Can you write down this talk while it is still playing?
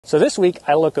So this week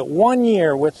I look at 1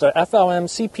 year with the FLM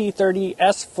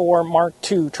CP30-S4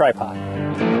 II Tripod.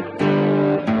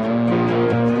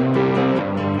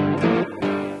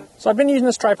 So I've been using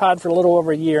this tripod for a little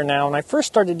over a year now. When I first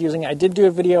started using it, I did do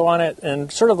a video on it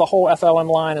and sort of the whole FLM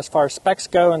line as far as specs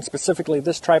go, and specifically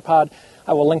this tripod.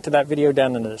 I will link to that video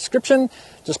down in the description.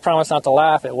 Just promise not to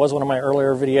laugh. It was one of my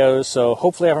earlier videos, so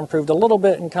hopefully I've improved a little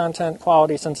bit in content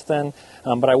quality since then,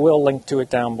 but I will link to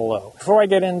it down below. Before I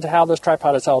get into how this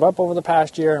tripod has held up over the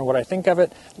past year and what I think of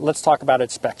it, let's talk about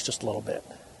its specs just a little bit.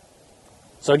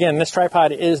 So again, this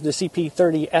tripod is the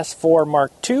CP30-S4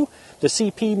 II. The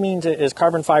CP means it is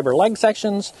carbon fiber leg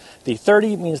sections. The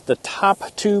 30 means the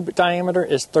top tube diameter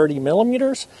is 30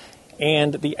 millimeters.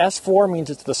 And the S4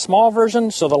 means it's the small version,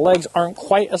 so the legs aren't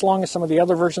quite as long as some of the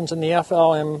other versions in the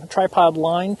FLM tripod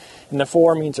line. And the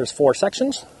 4 means there's 4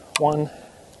 sections. 1,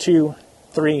 2,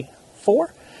 3,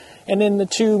 4. And then the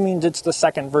 2 means it's the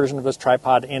second version of this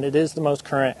tripod, and it is the most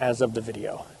current as of the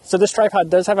video. So this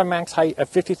tripod does have a max height of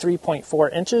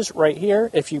 53.4 inches right here.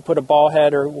 If you put a ball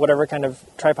head or whatever kind of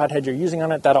tripod head you're using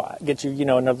on it, that'll get you,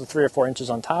 another 3 or 4 inches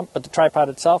on top. But the tripod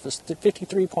itself is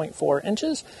 53.4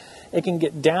 inches. It can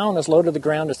get down as low to the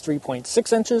ground as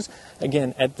 3.6 inches.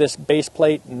 Again, at this base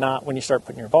plate, not when you start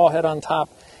putting your ball head on top.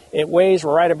 It weighs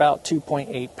right about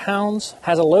 2.8 pounds,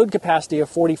 has a load capacity of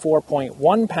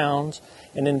 44.1 pounds,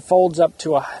 and then folds up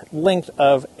to a length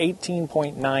of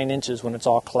 18.9 inches when it's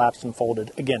all collapsed and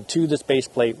folded, again, to this base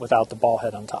plate without the ball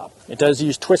head on top. It does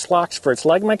use twist locks for its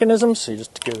leg mechanism, so you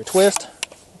just give it a twist,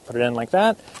 put it in like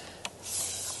that.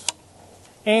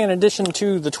 And in addition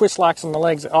to the twist locks on the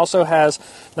legs, it also has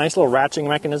a nice little ratcheting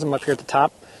mechanism up here at the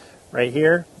top, right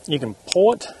here. You can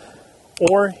pull it,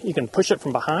 or you can push it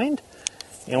from behind.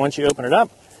 And once you open it up,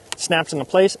 it snaps into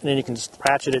place, and then you can just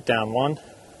ratchet it down 1,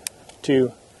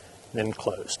 2, then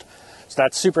closed. So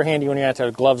that's super handy when you have to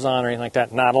have gloves on or anything like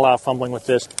that. Not a lot of fumbling with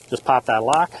this. Just pop that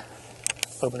lock,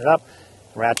 open it up,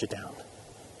 ratchet down.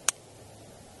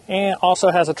 And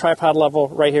also has a tripod level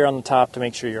right here on the top to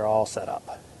make sure you're all set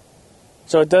up.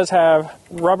 So it does have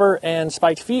rubber and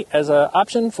spiked feet as an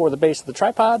option for the base of the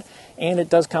tripod, and it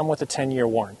does come with a 10-year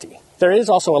warranty. There is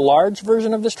also a large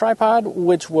version of this tripod,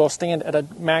 which will stand at a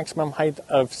maximum height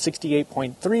of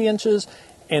 68.3 inches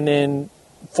and then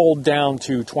fold down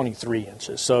to 23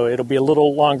 inches. So it'll be a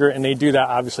little longer, and they do that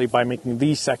obviously by making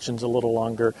these sections a little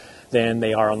longer than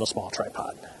they are on the small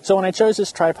tripod. So when I chose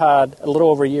this tripod a little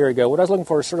over a year ago, what I was looking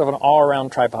for was sort of an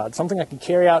all-around tripod, something I could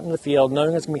carry out in the field,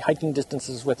 knowing there's going to be hiking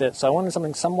distances with it. So I wanted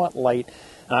something somewhat light,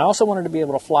 and I also wanted to be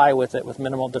able to fly with it with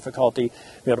minimal difficulty,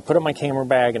 be able to put it in my camera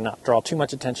bag and not draw too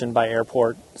much attention by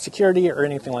airport security or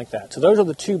anything like that. So those are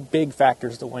the two big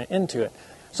factors that went into it.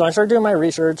 So I started doing my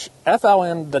research.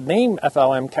 FLM, the name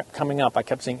FLM kept coming up. I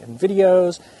kept seeing it in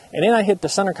videos, and then I hit the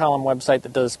Center Column website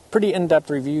that does pretty in-depth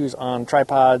reviews on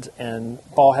tripods and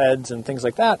ball heads and things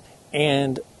like that.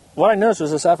 And what I noticed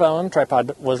was this FLM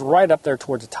tripod was right up there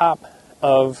towards the top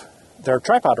of their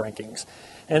tripod rankings.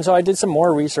 And so I did some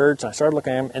more research, and I started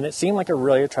looking at them, and it seemed like a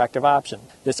really attractive option.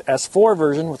 This S4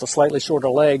 version with the slightly shorter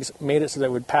legs made it so that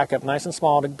it would pack up nice and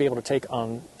small to be able to take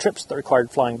on trips that required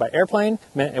flying by airplane.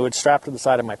 Meant it would strap to the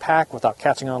side of my pack without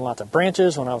catching on lots of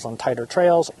branches when I was on tighter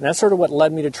trails. And that's sort of what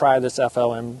led me to try this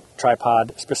FLM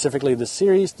tripod, specifically the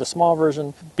series, the small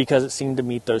version, because it seemed to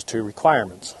meet those two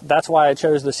requirements. That's why I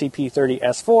chose the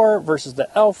CP30-S4 versus the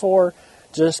L4,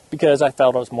 just because I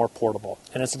felt it was more portable.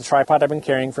 And it's the tripod I've been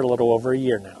carrying for a little over a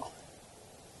year now.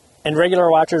 And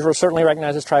regular watchers will certainly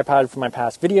recognize this tripod from my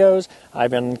past videos. I've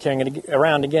been carrying it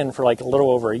around again for like a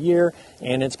little over a year,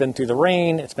 and it's been through the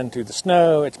rain, it's been through the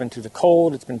snow, it's been through the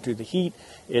cold, it's been through the heat.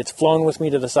 It's flown with me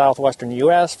to the southwestern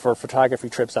U.S. for photography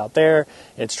trips out there.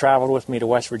 It's traveled with me to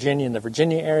West Virginia and the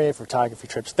Virginia area for photography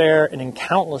trips there, and in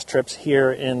countless trips here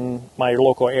in my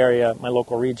local area, my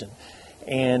local region.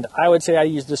 And I would say I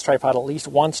use this tripod at least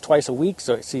once, twice a week,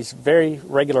 so it sees very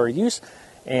regular use,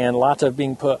 and lots of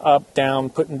being put up,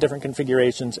 down, put in different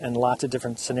configurations, and lots of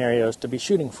different scenarios to be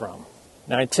shooting from.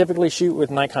 Now, I typically shoot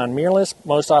with Nikon mirrorless.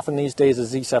 Most often these days a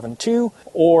Z7 II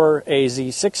or a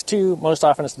Z6 II. Most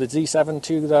often it's the Z7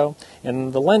 II though.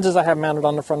 And the lenses I have mounted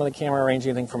on the front of the camera range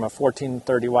anything from a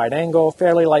 14-30 wide angle,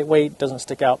 fairly lightweight, doesn't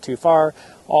stick out too far,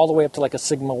 all the way up to like a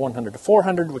Sigma 100 to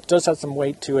 400, which does have some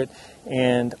weight to it.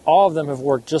 And all of them have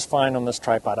worked just fine on this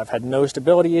tripod. I've had no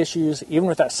stability issues. Even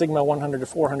with that Sigma 100 to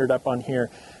 400 up on here,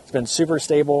 it's been super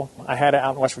stable. I had it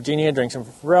out in West Virginia during some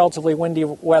relatively windy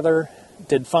weather,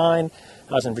 did fine.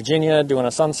 I was in Virginia doing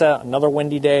a sunset, another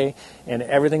windy day, and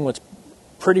everything was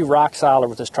pretty rock solid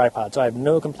with this tripod. So I have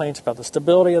no complaints about the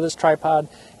stability of this tripod,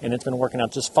 and it's been working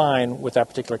out just fine with that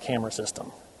particular camera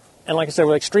system. And like I said,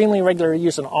 with extremely regular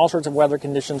use in all sorts of weather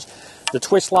conditions, the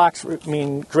twist locks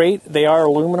mean great. They are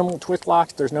aluminum twist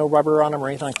locks. There's no rubber on them or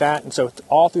anything like that. And so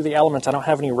all through the elements, I don't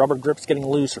have any rubber grips getting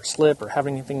loose or slip or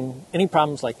having any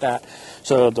problems like that.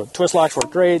 So the twist locks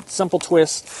work great. Simple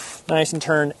twist, nice and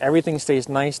turn. Everything stays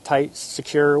nice, tight,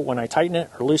 secure when I tighten it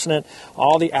or loosen it.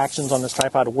 All the actions on this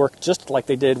tripod work just like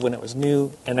they did when it was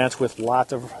new, and that's with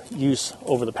lots of use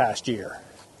over the past year.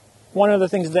 One of the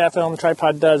things the FLM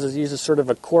tripod does is uses sort of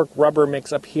a cork rubber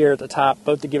mix up here at the top,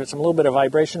 both to give it some little bit of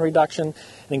vibration reduction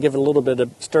and give it a little bit of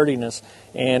sturdiness.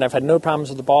 And I've had no problems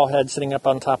with the ball head sitting up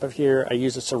on top of here. I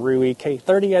use a Cerui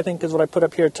K30, I think is what I put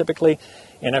up here typically,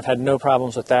 and I've had no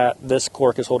problems with that. This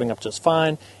cork is holding up just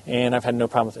fine, and I've had no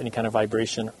problem with any kind of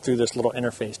vibration through this little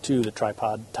interface to the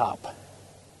tripod top.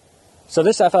 So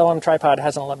this FLM tripod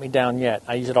hasn't let me down yet.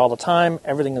 I use it all the time.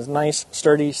 Everything is nice,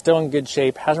 sturdy, still in good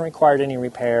shape, hasn't required any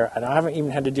repair. I haven't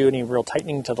even had to do any real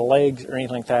tightening to the legs or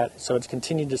anything like that, so it's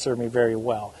continued to serve me very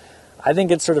well. I think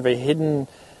it's sort of a hidden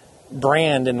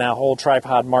brand in that whole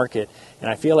tripod market, and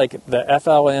I feel like the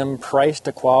FLM price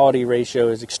to quality ratio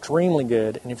is extremely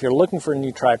good. And if you're looking for a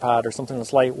new tripod or something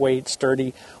that's lightweight,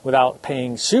 sturdy, without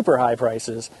paying super high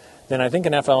prices, then I think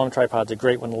an FLM tripod is a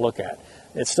great one to look at.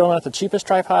 It's still not the cheapest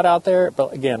tripod out there,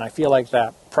 but again, I feel like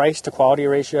that price to quality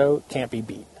ratio can't be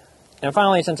beat. And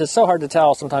finally, since it's so hard to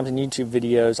tell sometimes in YouTube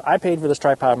videos, I paid for this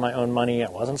tripod with my own money. I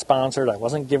wasn't sponsored. I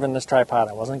wasn't given this tripod.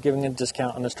 I wasn't giving a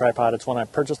discount on this tripod. It's one I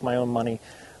purchased my own money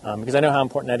because I know how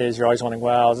important that is. You're always wondering,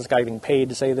 well, is this guy getting paid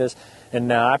to say this? And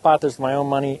now I bought this with my own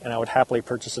money, and I would happily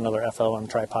purchase another FLM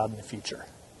tripod in the future.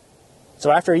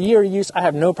 So after a year of use, I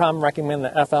have no problem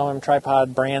recommending the FLM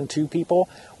tripod brand to people.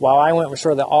 While I went with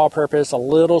sort of the all-purpose, a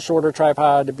little shorter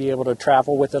tripod to be able to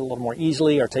travel with it a little more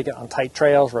easily or take it on tight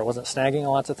trails where it wasn't snagging on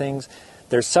lots of things,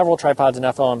 there's several tripods in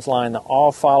FLM's line that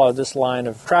all follow this line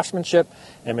of craftsmanship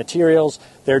and materials.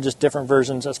 They're just different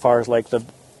versions as far as like the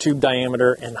tube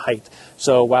diameter and height.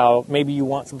 So while maybe you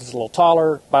want something that's a little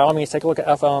taller, by all means take a look at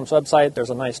FLM's website.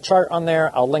 There's a nice chart on there.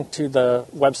 I'll link to the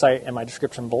website in my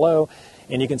description below.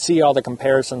 And you can see all the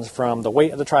comparisons from the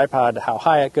weight of the tripod to how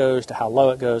high it goes to how low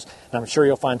it goes. And I'm sure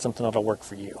you'll find something that'll work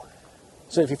for you.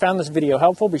 So if you found this video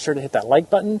helpful, be sure to hit that like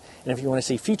button. And if you want to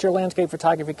see future landscape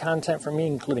photography content from me,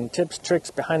 including tips, tricks,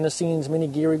 behind the scenes, mini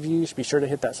gear reviews, be sure to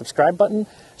hit that subscribe button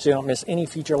so you don't miss any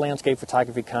future landscape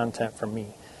photography content from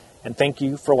me. And thank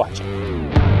you for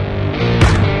watching.